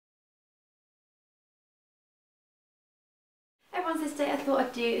Everyone, so today I thought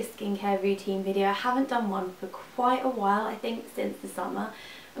I'd do a skincare routine video. I haven't done one for quite a while, I think since the summer,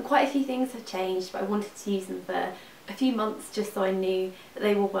 and quite a few things have changed, but I wanted to use them for a few months just so I knew that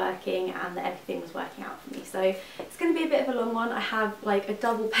they were working and that everything was working out for me. So it's going to be a bit of a long one. I have like a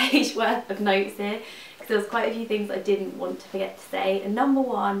double page worth of notes here because there was quite a few things I didn't want to forget to say. And number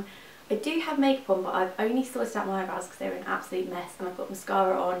one, I do have makeup on, but I've only sorted out my eyebrows because they were an absolute mess, and I've got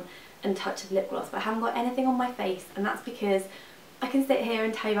mascara on and a touch of lip gloss, but I haven't got anything on my face, and that's because I can sit here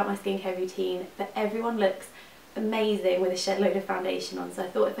and tell you about my skincare routine, but everyone looks amazing with a shed load of foundation on, so I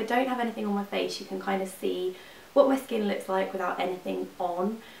thought if I don't have anything on my face you can kind of see what my skin looks like without anything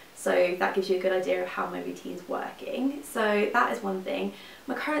on, so that gives you a good idea of how my routine's working. So that is one thing.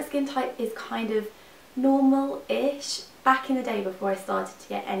 My current skin type is kind of normal-ish. Back in the day before I started to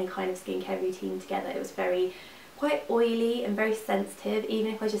get any kind of skincare routine together, it was quite oily and very sensitive.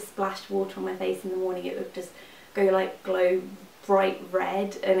 Even if I just splashed water on my face in the morning, it would just go like glow bright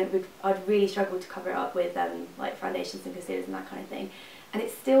red, and I'd really struggle to cover it up with like foundations and concealers and that kind of thing. And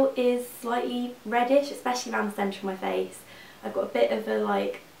it still is slightly reddish, especially around the centre of my face. I've got a bit of a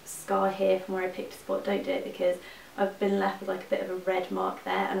like scar here from where I picked a spot. Don't do it because I've been left with like a bit of a red mark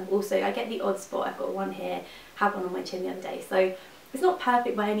there, and I get the odd spot. I've got one here, had one on my chin the other day, so it's not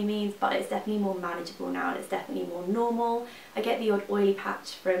perfect by any means, but it's definitely more manageable now and it's definitely more normal. I get the odd oily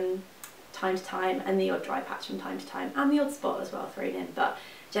patch from time to time and the odd dry patch from time to time, and the odd spot as well thrown in, but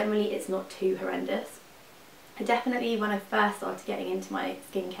generally it's not too horrendous. I definitely, when I first started getting into my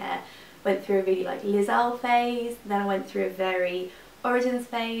skincare, went through a really like Lizelle phase, then I went through a very Origins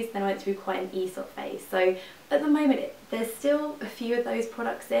phase, then I went through quite an Aesop phase. So at the moment there's still a few of those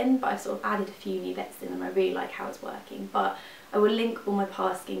products in, but I've sort of added a few new bits in and I really like how it's working. But I will link all my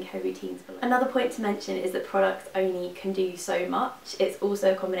past skincare routines below. Another point to mention is that products only can do so much. It's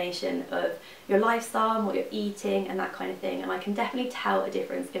also a combination of your lifestyle and what you're eating and that kind of thing, and I can definitely tell a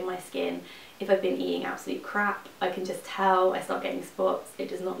difference in my skin. If I've been eating absolute crap, I can just tell. I start getting spots, it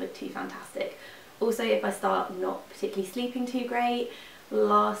does not look too fantastic. Also, if I start not particularly sleeping too great,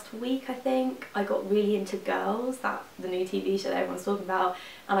 last week I think I got really into Girls, the new TV show that everyone's talking about,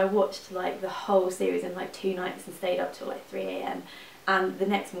 and I watched like the whole series in like 2 nights and stayed up till like 3 AM, and the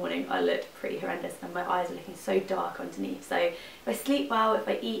next morning I looked pretty horrendous and my eyes were looking so dark underneath. So if I sleep well, if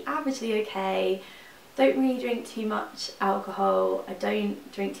I eat averagely okay, don't really drink too much alcohol, I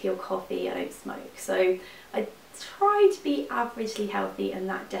don't drink tea or coffee, I don't smoke, so I try to be averagely healthy, and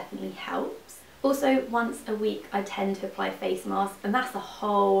that definitely helps. Also, once a week I tend to apply face masks, and that's a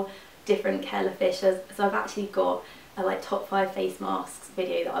whole different kettle of fish. So I've actually got a like top 5 face masks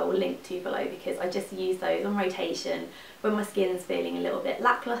video that I will link to below, because I just use those on rotation when my skin's feeling a little bit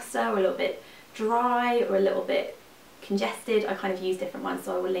lackluster or a little bit dry or a little bit congested. I kind of use different ones,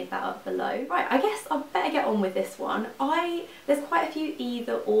 so I will link that up below. Right, I guess I better get on with this one. There's quite a few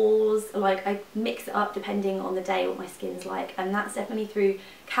either ors, like I mix it up depending on the day what my skin's like, and that's definitely through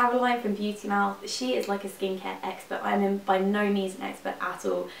Caroline from Beauty Mouth. She is like a skincare expert. I'm by no means an expert at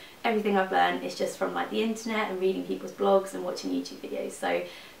all. Everything I've learned is just from like the internet and reading people's blogs and watching YouTube videos. So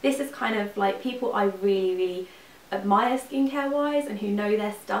this is kind of like people I really admire skincare wise and who know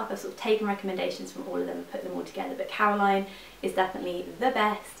their stuff. I've sort of taken recommendations from all of them and put them all together, but Caroline is definitely the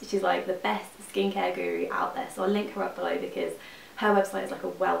best. She's like the best skincare guru out there, so I'll link her up below because her website is like a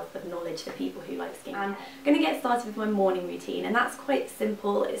wealth of knowledge for people who like skincare. I'm going to get started with my morning routine, and that's quite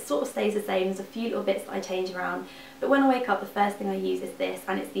simple. It sort of stays the same. There's a few little bits that I change around, but when I wake up the first thing I use is this,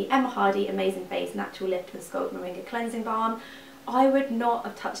 and it's the Hardie Amazing Face Natural Lift and Sculpt Moringa Cleansing Balm. I would not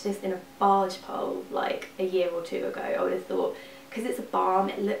have touched this in a barge pole like a year or 2 ago. I would have thought, because it's a balm,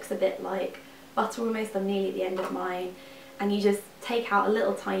 it looks a bit like butter almost. I'm nearly at the end of mine, and you just take out a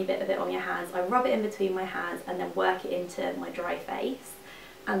little tiny bit of it on your hands. I rub it in between my hands and then work it into my dry face,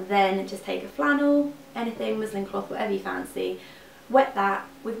 and then just take a flannel, anything, muslin cloth, whatever you fancy, wet that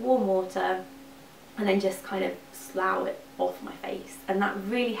with warm water, and then just kind of slough it off my face, and that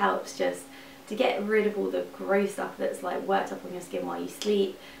really helps just to get rid of all the gross stuff that's like worked up on your skin while you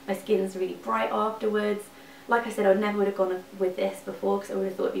sleep. My skin's really bright afterwards. Like I said, I never would have gone with this before because I would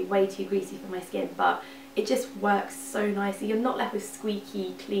have thought it'd be way too greasy for my skin, but it just works so nicely. You're not left with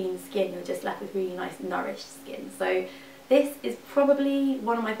squeaky clean skin, you're just left with really nice nourished skin. So this is probably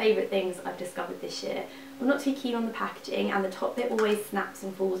one of my favourite things I've discovered this year. I'm not too keen on the packaging, and the top bit always snaps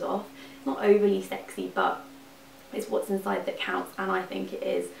and falls off. It's not overly sexy, but it's what's inside that counts, and I think it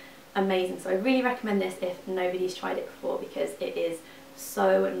is amazing. So I really recommend this if nobody's tried it before, because it is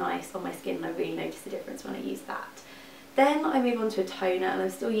so nice on my skin and I really notice the difference when I use that. Then I move on to a toner, and I'm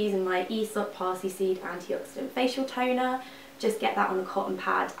still using my Aesop Parsley Seed Anti-Oxidant Facial Toner. Just get that on a cotton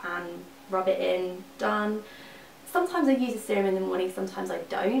pad and rub it in, done. Sometimes I use a serum in the morning, sometimes I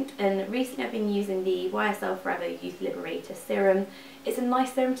don't, and recently I've been using the YSL Forever Youth Liberator serum. It's a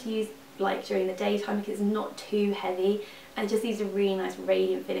nice serum to use like during the daytime because it's not too heavy and it just leaves a really nice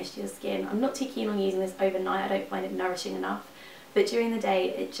radiant finish to your skin. I'm not too keen on using this overnight, I don't find it nourishing enough, but during the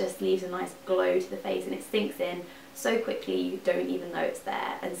day it just leaves a nice glow to the face and it sinks in so quickly you don't even know it's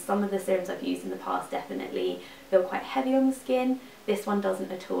there. And some of the serums I've used in the past definitely feel quite heavy on the skin. This one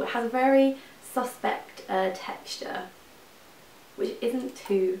doesn't at all. It has a very suspect texture, which isn't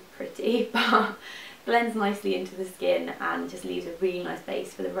too pretty, but blends nicely into the skin and just leaves a really nice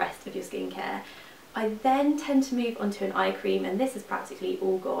base for the rest of your skincare. I then tend to move onto an eye cream, and this is practically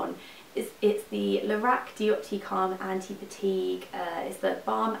all gone. It's the Lierac Diopti Calm Anti-Fatigue. It's the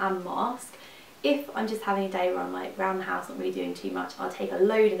balm and mask. If I'm just having a day where I'm like around the house not really doing too much, I'll take a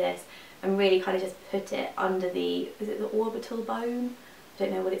load of this and really kind of just put it under the, is it the orbital bone? I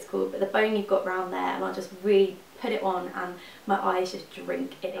don't know what it's called, but the bone you've got around there, and I'll just really put it on and my eyes just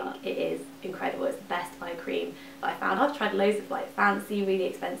drink it up. It is incredible. It's the best eye cream that I found. I've tried loads of like fancy, really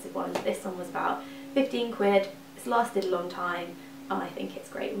expensive ones. This one was about 15 quid. It's lasted a long time and I think it's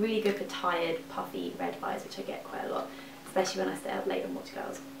great. Really good for tired, puffy, red eyes, which I get quite a lot, especially when I stay up late and watch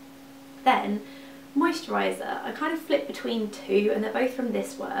girls. Then moisturiser, I kind of flip between two and they're both from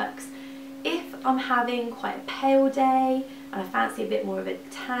This Works. If I'm having quite a pale day and I fancy a bit more of a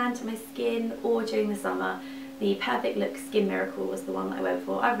tan to my skin, or during the summer, the Perfect Look Skin Miracle was the one that I went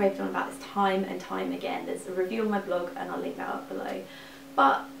for. I've raved on about this time and time again. There's a review on my blog and I'll link that up below.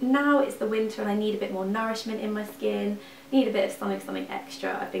 But now it's the winter and I need a bit more nourishment in my skin, need a bit of something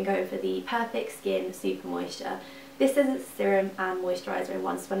extra. I've been going for the Perfect Skin Super Moisture. This is a serum and moisturiser in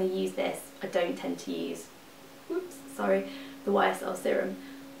one, so when I use this, I don't tend to use, the YSL serum.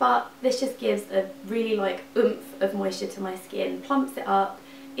 But this just gives a really like oomph of moisture to my skin, plumps it up,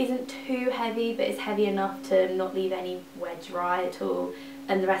 isn't too heavy but is heavy enough to not leave anywhere dry at all,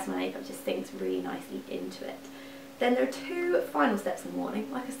 and the rest of my makeup just sinks really nicely into it. Then there are two final steps in the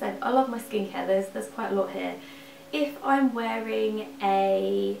morning. Like I said, I love my skincare, there's quite a lot here. If I'm wearing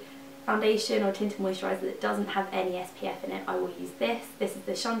a foundation or tinted moisturiser that doesn't have any SPF in it, I will use this. This is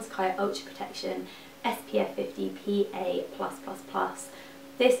the Chantecaille Ultra Protection SPF 50 PA+++.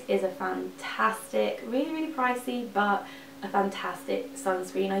 This is a fantastic, really pricey, but a fantastic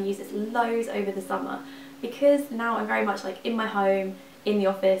sunscreen. I use this loads over the summer because now I'm very much like in my home, in the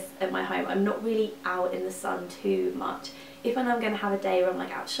office, at my home. I'm not really out in the sun too much. If I'm going to have a day where I'm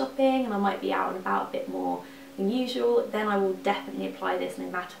like out shopping and I might be out and about a bit more than usual, then I will definitely apply this no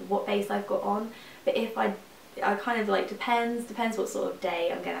matter what base I've got on. But if I kind of like depends what sort of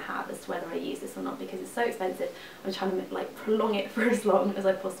day I'm going to have as to whether I use this or not, because it's so expensive. I'm trying to like prolong it for as long as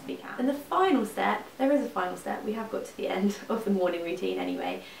I possibly can. And the final step, there is a final step, we have got to the end of the morning routine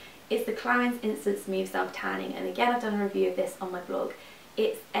anyway, is the Clarins Instant Smooth Self Tanning. And again, I've done a review of this on my blog.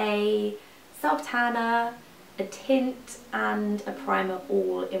 It's a self tanner, a tint and a primer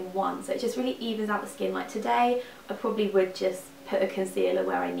all in one, so it just really evens out the skin. Like today I probably would just put a concealer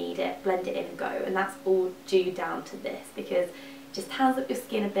where I need it, blend it in and go, and that's all due down to this because it just tans up your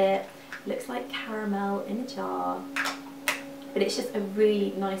skin a bit, looks like caramel in a jar, but it's just a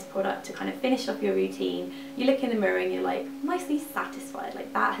really nice product to kind of finish off your routine. You look in the mirror and you're like nicely satisfied,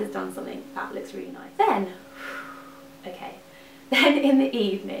 like that has done something, that looks really nice. Then in the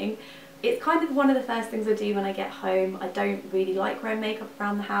evening, it's kind of one of the first things I do when I get home. I don't really like wearing makeup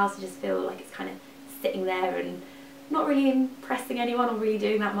around the house. I just feel like it's kind of sitting there and not really impressing anyone or really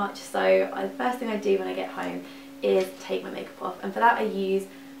doing that much. So the first thing I do when I get home is take my makeup off, and for that I use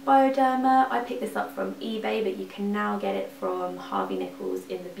Bioderma. I picked this up from eBay, but you can now get it from Harvey Nichols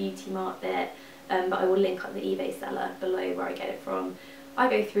in the Beauty Mart bit, but I will link up the eBay seller below where I get it from. I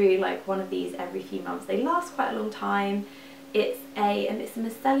go through like one of these every few months. They last quite a long time. It's a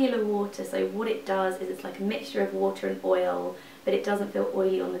micellar water, so what it does is it's like a mixture of water and oil, but it doesn't feel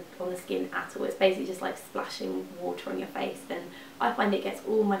oily on the skin at all. It's basically just like splashing water on your face, and I find it gets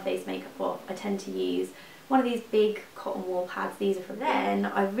all my face makeup off. I tend to use one of these big cotton wool pads. These are from then.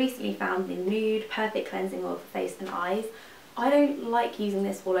 I've recently found the Nude Perfect Cleansing Oil for face and eyes. I don't like using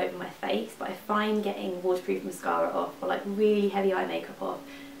this all over my face, but I find getting waterproof mascara off or like really heavy eye makeup off,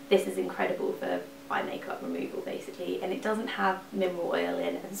 this is incredible for eye makeup removal basically, and it doesn't have mineral oil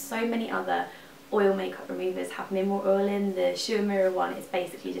in, and so many other oil makeup removers have mineral oil in. The Sheer Mirror one is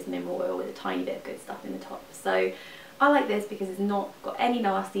basically just mineral oil with a tiny bit of good stuff in the top. So I like this because it's not got any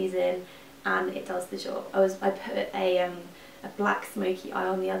nasties in and it does the job. I put a black smoky eye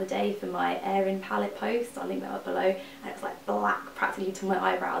on the other day for my Erin palette post. I'll link that up below, and it was like black practically to my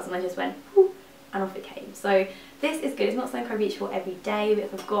eyebrows, and I just went, whoo, and off it came. So this is good. It's not something I reach for every day, but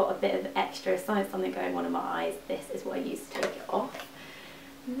if I've got a bit of extra something going on in my eyes, this is what I use to take it off.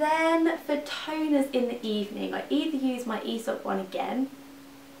 Then for toners in the evening, I either use my Aesop one again,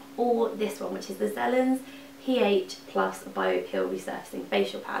 or this one, which is the Zellen's pH Plus Bio-Peel Resurfacing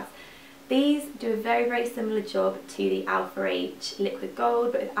Facial Pads. These do a very, very similar job to the Alpha H Liquid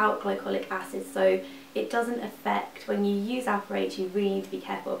Gold, but without glycolic acid, so it doesn't affect, when you use Alpha H, you really need to be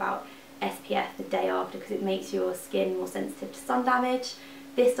careful about SPF the day after because it makes your skin more sensitive to sun damage.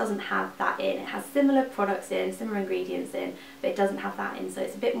 This doesn't have that in. It has similar products in, similar ingredients in, but it doesn't have that in, so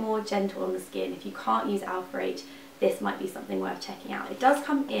it's a bit more gentle on the skin. If you can't use Alpha H, this might be something worth checking out. It does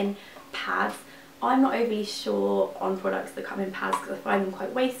come in pads. I'm not overly sure on products that come in pads because I find them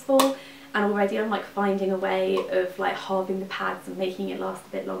quite wasteful, and already I'm like finding a way of like halving the pads and making it last a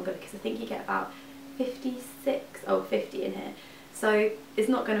bit longer, because I think you get about 50 in here. So it's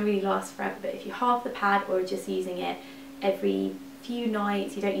not going to really last forever, but if you halve the pad or are just using it every few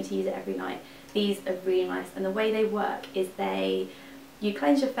nights, you don't need to use it every night, these are really nice. And the way they work is you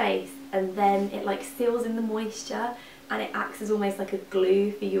cleanse your face and then it like seals in the moisture, and it acts as almost like a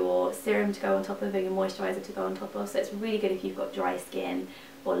glue for your serum to go on top of and your moisturiser to go on top of. So it's really good if you've got dry skin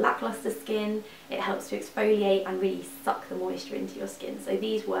or lackluster skin. It helps to exfoliate and really suck the moisture into your skin. So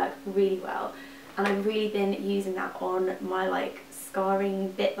these work really well, and I've really been using that on my like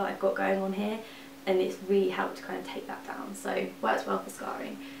scarring bit that I've got going on here, and it's really helped to kind of take that down, so works well for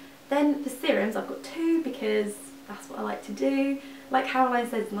scarring. Then for serums, I've got two because that's what I like to do. Like Caroline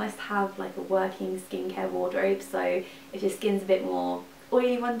says, it's nice to have like a working skincare wardrobe, so if your skin's a bit more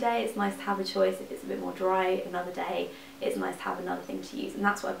oily one day, it's nice to have a choice. If it's a bit more dry another day, it's nice to have another thing to use, and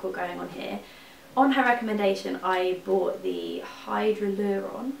that's what I've got going on here. On her recommendation, I bought the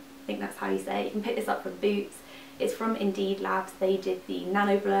Hyaluron, I think that's how you say it. You can pick this up from Boots. It's from Indeed Labs. They did the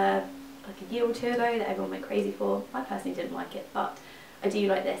Nano Blur like a year or two ago that everyone went crazy for. I personally didn't like it, but I do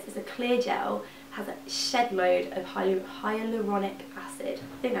like this. It's a clear gel, has a shed load of hyaluronic acid,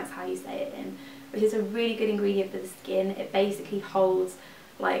 I think that's how you say it in, which is a really good ingredient for the skin. It basically holds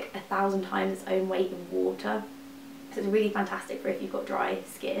like 1,000 times its own weight in water, so it's really fantastic for if you've got dry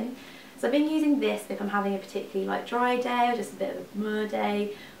skin. So I've been using this if I'm having a particularly like dry day or just a bit of a meh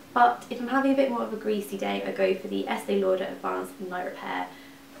day, but if I'm having a bit more of a greasy day, I go for the Estee Lauder Advanced Night Repair.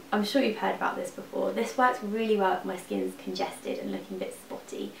 I'm sure you've heard about this before. This works really well if my skin's congested and looking a bit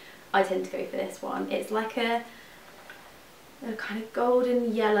spotty. I tend to go for this one. It's like a kind of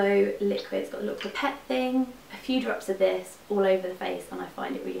golden yellow liquid. It's got a little pipette thing, a few drops of this all over the face, and I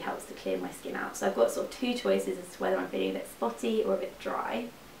find it really helps to clear my skin out. So I've got sort of two choices as to whether I'm feeling a bit spotty or a bit dry.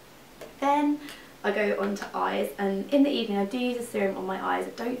 Then I go on to eyes, and in the evening I do use a serum on my eyes.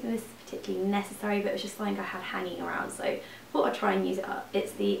 I don't think this is particularly necessary, but it was just something I had hanging around, so I thought I'd try and use it up.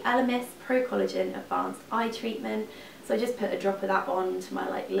 It's the Elemis Pro Collagen Advanced Eye Treatment. So I just put a drop of that on to my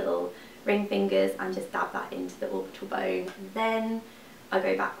like little ring fingers and just dab that into the orbital bone. And then I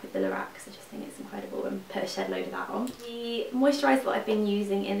go back with the Lierac because I just think it's incredible, and put a shed load of that on. The moisturiser that I've been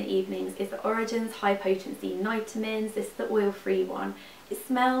using in the evenings is the Origins High Potency Nitamins. This is the oil-free one. It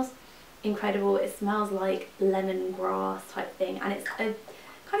smells incredible. It smells like lemongrass type thing, and it's a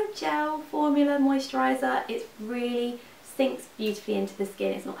kind of gel formula moisturiser. It's really sinks beautifully into the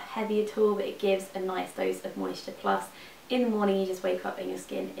skin. It's not heavy at all, but it gives a nice dose of moisture. Plus in the morning you just wake up and your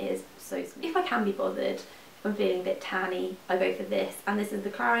skin is so smooth. If I can be bothered, if I'm feeling a bit tanny, I go for this, and this is the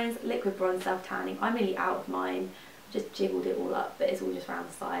Clarins Liquid Bronze Self Tanning. I'm really out of mine, I've just jiggled it all up, but it's all just around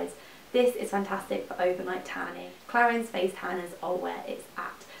the sides. This is fantastic for overnight tanning. Clarins face tanners are where it's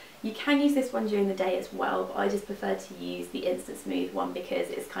at. You can use this one during the day as well, but I just prefer to use the Instant Smooth one because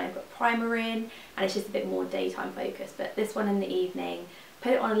it's kind of got primer in and it's just a bit more daytime focused. But this one in the evening,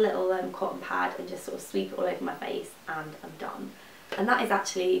 put it on a little cotton pad and just sort of sweep it all over my face, and I'm done. And that is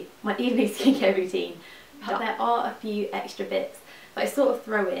actually my evening skincare routine. But there are a few extra bits that I sort of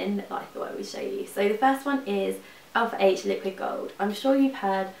throw in that I thought I would show you. So the first one is Alpha H Liquid Gold. I'm sure you've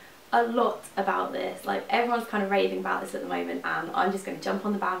heard a lot about this, like everyone's kind of raving about this at the moment, and I'm just going to jump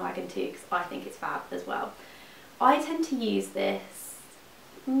on the bandwagon too because I think it's fab as well. I tend to use this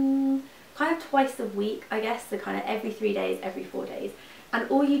kind of twice a week, I guess, so kind of every 3 days, every 4 days. And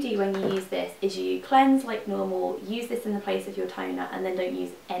all you do when you use this is you cleanse like normal, use this in the place of your toner, and then don't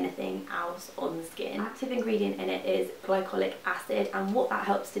use anything else on the skin. Active ingredient in it is glycolic acid, and what that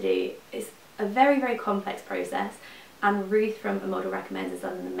helps to do is a very, very complex process. And Ruth from A Model Recommends has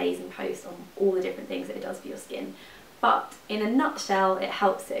done an amazing post on all the different things that it does for your skin. But in a nutshell, it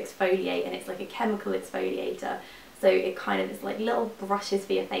helps to exfoliate, and it's like a chemical exfoliator. So it kind of is like little brushes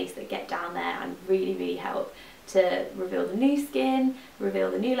for your face that get down there and really, really help to reveal the new skin,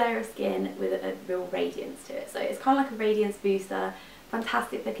 reveal the new layer of skin with a real radiance to it. So it's kind of like a radiance booster,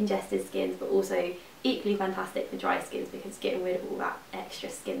 fantastic for congested skins, but also equally fantastic for dry skins because it's getting rid of all that extra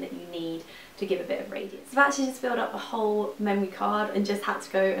skin that you need to give a bit of radiance. So I've actually just filled up a whole memory card and just had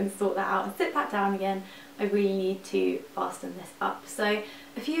to go and sort that out and sit back down again. I really need to fasten this up. So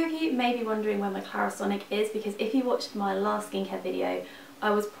a few of you may be wondering where my Clarisonic is, because if you watched my last skincare video, I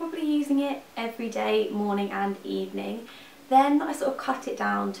was probably using it every day, morning and evening. Then I sort of cut it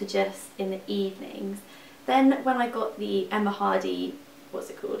down to just in the evenings. Then when I got the Emma Hardie, what's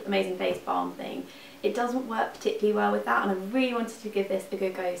it called, Amazing Face Balm thing, it doesn't work particularly well with that, and I really wanted to give this a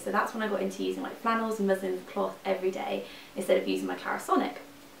good go. So that's when I got into using like flannels and muslins, cloth every day instead of using my Clarisonic.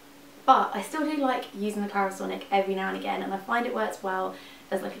 But I still do like using the Clarisonic every now and again, and I find it works well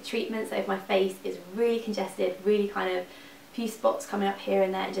as like a treatment. So if my face is really congested, really kind of few spots coming up here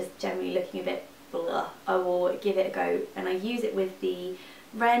and there and just generally looking a bit blah, I will give it a go, and I use it with the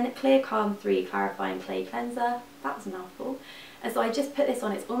Ren Clear Calm 3 Clarifying Clay Cleanser. That was a mouthful. And so I just put this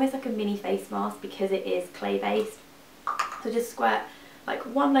on. It's almost like a mini face mask because it is clay based. So just squirt like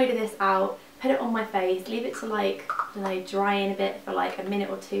one load of this out, put it on my face, leave it to like, I don't know, dry in a bit for like a minute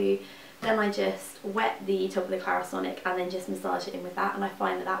or two. Then I just wet the top of the Clarisonic and then just massage it in with that, and I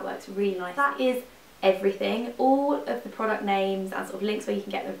find that that works really nice. That is everything. All of the product names and sort of links where you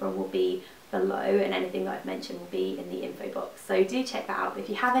can get them from will be below, and anything that I've mentioned will be in the info box. So do check that out. If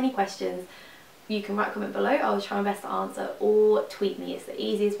you have any questions, you can write a comment below. I'll try my best to answer, or tweet me. It's the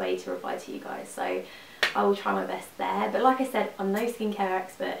easiest way to reply to you guys. So I will try my best there. But like I said, I'm no skincare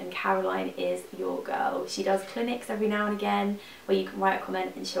expert, and Caroline is your girl. She does clinics every now and again where you can write a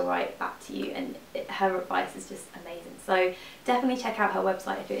comment and she'll write back to you, and her advice is just amazing. So definitely check out her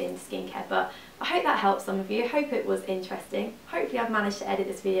website if you're into skincare. But I hope that helped some of you. I hope it was interesting. Hopefully I've managed to edit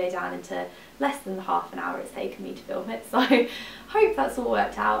this video down into less than half an hour it's taken me to film it. So hope that's all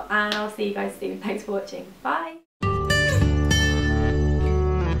worked out, and I'll see you guys soon. Thanks for watching. Bye!